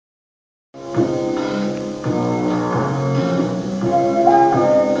The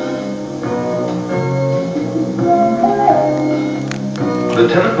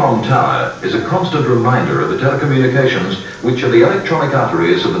Telecom Tower is a constant reminder of the telecommunications, which are the electronic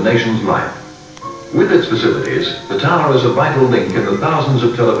arteries of the nation's life. With its facilities, the tower is a vital link in the thousands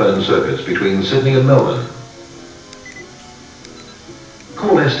of telephone circuits between Sydney and Melbourne.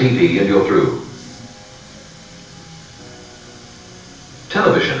 Call STD and you're through.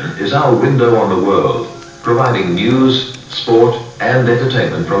 Television is our window on the world, providing news, sport and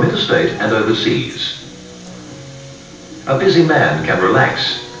entertainment from interstate and overseas. A busy man can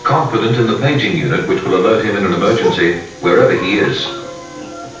relax, confident in the paging unit which will alert him in an emergency wherever he is.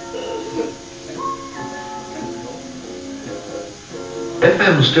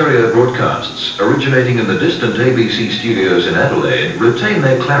 FM stereo broadcasts originating in the distant ABC studios in Adelaide retain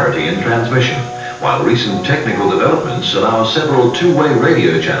their clarity in transmission, while recent technical developments allow several two-way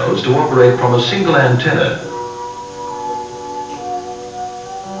radio channels to operate from a single antenna.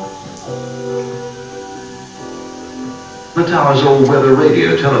 The tower's all-weather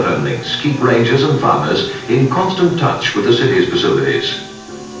radio telephone links keep rangers and farmers in constant touch with the city's facilities.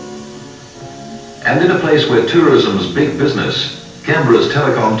 And in a place where tourism's big business, Canberra's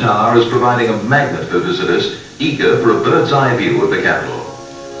Telecom Tower is providing a magnet for visitors eager for a bird's-eye view of the capital.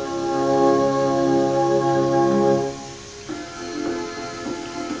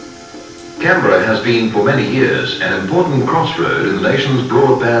 Canberra has been for many years an important crossroad in the nation's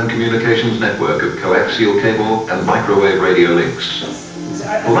broadband communications network of coaxial cable and microwave radio links.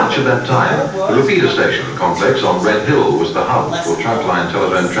 For much of that time, the repeater station complex on Red Hill was the hub for trunkline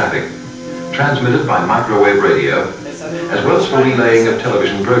telephone traffic, transmitted by microwave radio, as well as for relaying of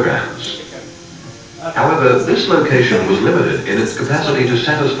television programs. However, this location was limited in its capacity to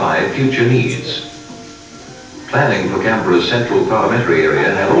satisfy future needs. Planning for Canberra's central parliamentary area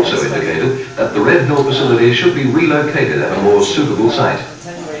had also indicated that the Red Hill facility should be relocated at a more suitable site.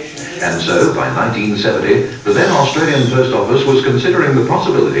 And so, by 1970, the then Australian Post Office was considering the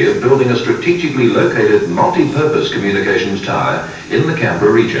possibility of building a strategically located multi-purpose communications tower in the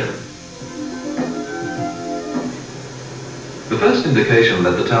Canberra region. The first indication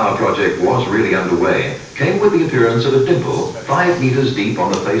that the tower project was really underway came with the appearance of a dimple 5 meters deep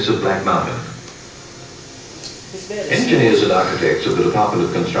on the face of Black Mountain. Engineers and architects of the Department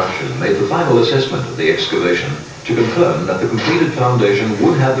of Construction made the final assessment of the excavation to confirm that the completed foundation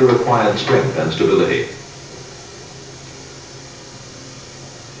would have the required strength and stability.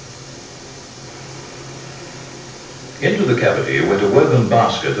 Into the cavity went a woven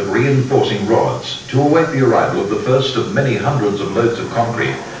basket of reinforcing rods to await the arrival of the first of many hundreds of loads of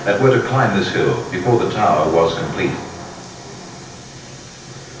concrete that were to climb this hill before the tower was complete.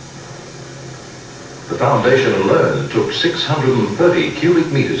 The foundation alone took 630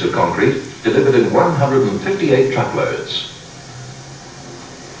 cubic meters of concrete, delivered in 158 truckloads.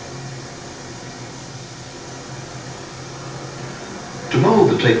 To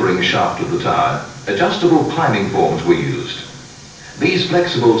mold the tapering shaft of the tower, adjustable climbing forms were used. These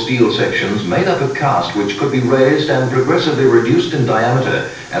flexible steel sections made up a cast which could be raised and progressively reduced in diameter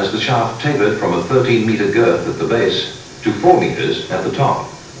as the shaft tapered from a 13-meter girth at the base to 4 meters at the top.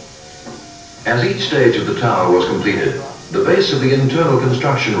 As each stage of the tower was completed, the base of the internal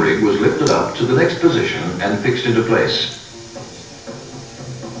construction rig was lifted up to the next position and fixed into place.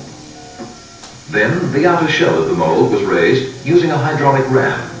 Then the outer shell of the mold was raised using a hydraulic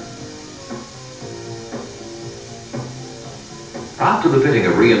ram. After the fitting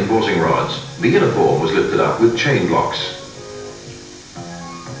of reinforcing rods, the inner form was lifted up with chain blocks.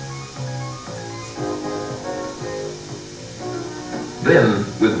 Then,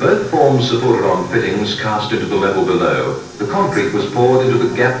 with both forms supported on fittings cast into the level below, the concrete was poured into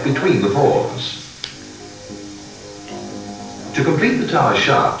the gap between the forms. To complete the tower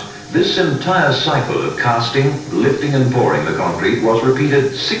shaft, this entire cycle of casting, lifting and pouring the concrete was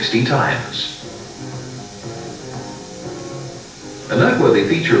repeated 60 times. A noteworthy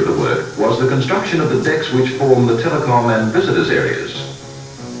feature of the work was the construction of the decks which form the telecom and visitors areas.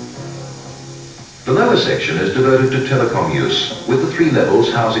 The lower section is devoted to telecom use, with the 3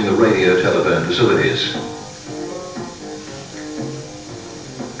 levels housing the radio telephone facilities.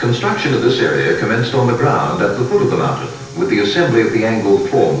 Construction of this area commenced on the ground at the foot of the mountain, with the assembly of the angled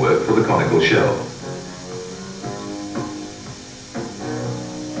formwork for the conical shell.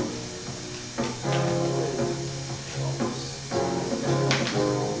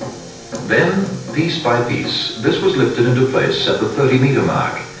 Then, piece by piece, this was lifted into place at the 30-meter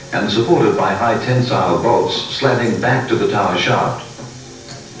mark and supported by high tensile bolts slanting back to the tower shaft.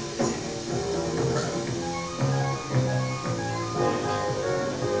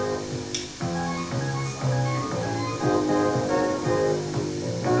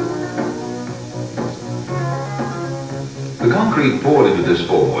 concrete poured into this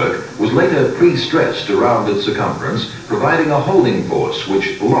formwork was later pre-stressed around its circumference, providing a holding force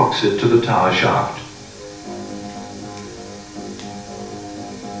which locks it to the tower shaft.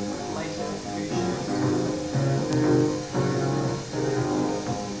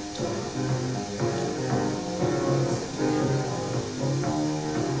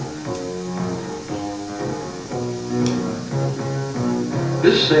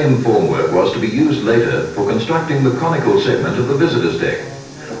 This same formwork was to be used later for constructing the conical segment of the visitors' deck,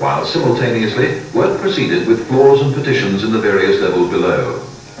 while simultaneously work proceeded with floors and partitions in the various levels below.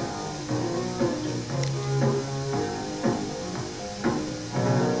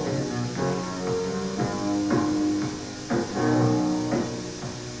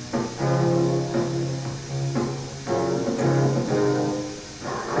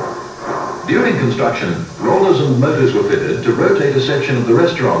 During construction, rollers and motors were fitted to rotate a section of the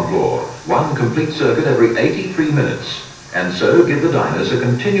restaurant floor, one complete circuit every 83 minutes, and so give the diners a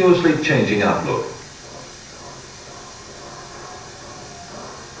continuously changing outlook.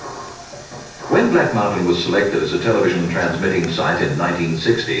 When Black Mountain was selected as a television transmitting site in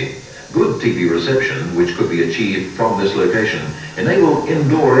 1960, good TV reception, which could be achieved from this location, enabled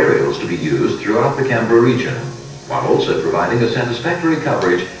indoor aerials to be used throughout the Canberra region, while also providing a satisfactory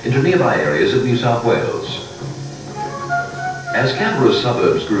coverage into nearby areas of New South Wales. As Canberra's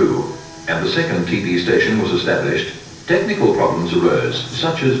suburbs grew and the second TV station was established, technical problems arose,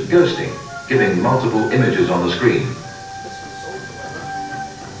 such as ghosting, giving multiple images on the screen.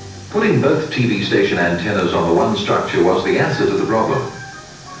 Putting both TV station antennas on the one structure was the answer to the problem.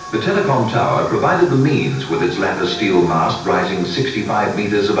 The Telecom Tower provided the means with its lattice steel mast rising 65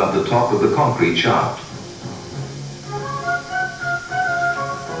 meters above the top of the concrete shaft.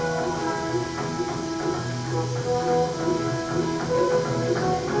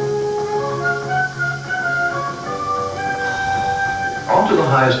 Onto the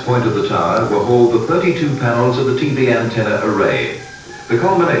highest point of the tower were hauled the 32 panels of the TV antenna array, the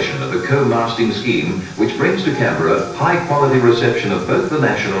culmination of the co-masting scheme which brings to Canberra high-quality reception of both the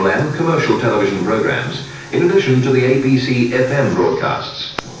national and commercial television programs, in addition to the ABC FM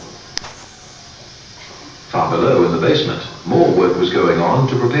broadcasts. Far below in the basement, more work was going on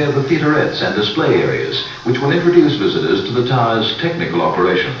to prepare the theaterettes and display areas, which will introduce visitors to the tower's technical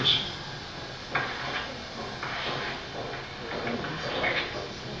operations.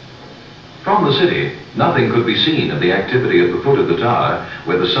 From the city, nothing could be seen of the activity at the foot of the tower,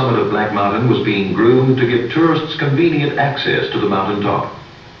 where the summit of Black Mountain was being groomed to give tourists convenient access to the mountain top.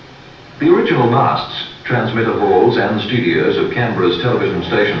 The original masts, transmitter halls and studios of Canberra's television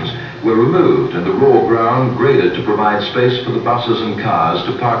stations were removed and the raw ground graded to provide space for the buses and cars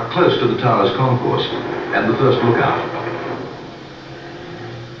to park close to the tower's concourse and the first lookout.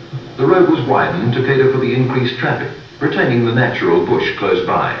 The road was widened to cater for the increased traffic, retaining the natural bush close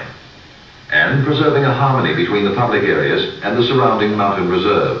by, and preserving a harmony between the public areas and the surrounding mountain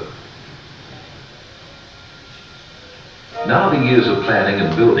reserve. Now the years of planning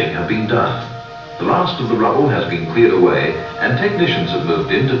and building have been done. The last of the rubble has been cleared away and technicians have moved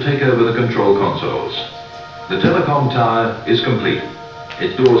in to take over the control consoles. The Telecom Tower is complete.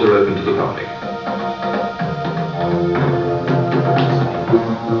 Its doors are open to the public.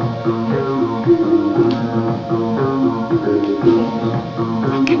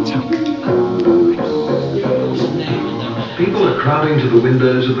 People are crowding to the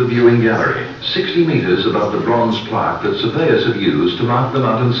windows of the viewing gallery, 60 meters above the bronze plaque that surveyors have used to mark the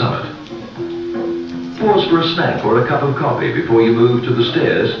mountain summit. Pause for a snack or a cup of coffee before you move to the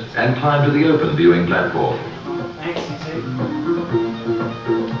stairs and climb to the open viewing platform.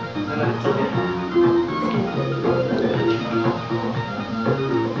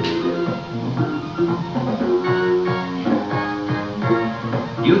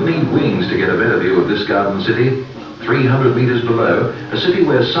 You'd need wings to get a better view of this garden city. 300 meters below, a city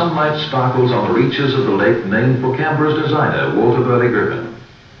where sunlight sparkles on the reaches of the lake named for Canberra's designer, Walter Burley Griffin.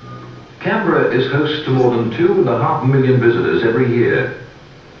 Canberra is host to more than 2.5 million visitors every year,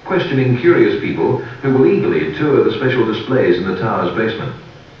 questioning curious people who will eagerly tour the special displays in the tower's basement.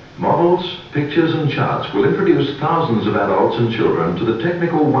 Models, pictures and charts will introduce thousands of adults and children to the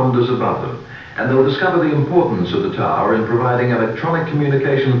technical wonders above them, and they'll discover the importance of the tower in providing electronic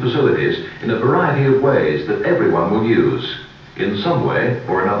communication facilities in a variety of ways that everyone will use, in some way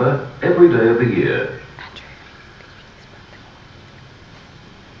or another, every day of the year.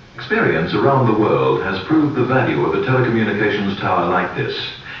 Experience around the world has proved the value of a telecommunications tower like this,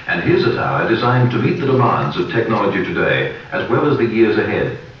 and here's a tower designed to meet the demands of technology today as well as the years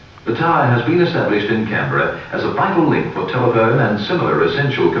ahead. The tower has been established in Canberra as a vital link for telephone and similar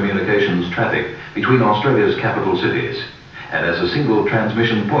essential communications traffic between Australia's capital cities. and as a single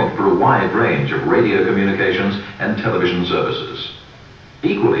transmission point for a wide range of radio communications and television services.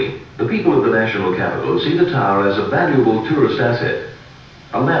 Equally, the people of the national capital see the tower as a valuable tourist asset,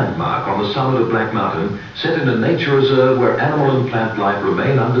 a landmark on the summit of Black Mountain set in a nature reserve where animal and plant life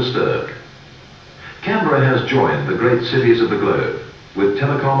remain undisturbed. Canberra has joined the great cities of the globe with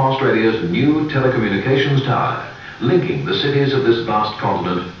Telecom Australia's new telecommunications tower, linking the cities of this vast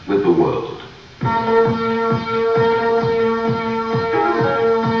continent with the world.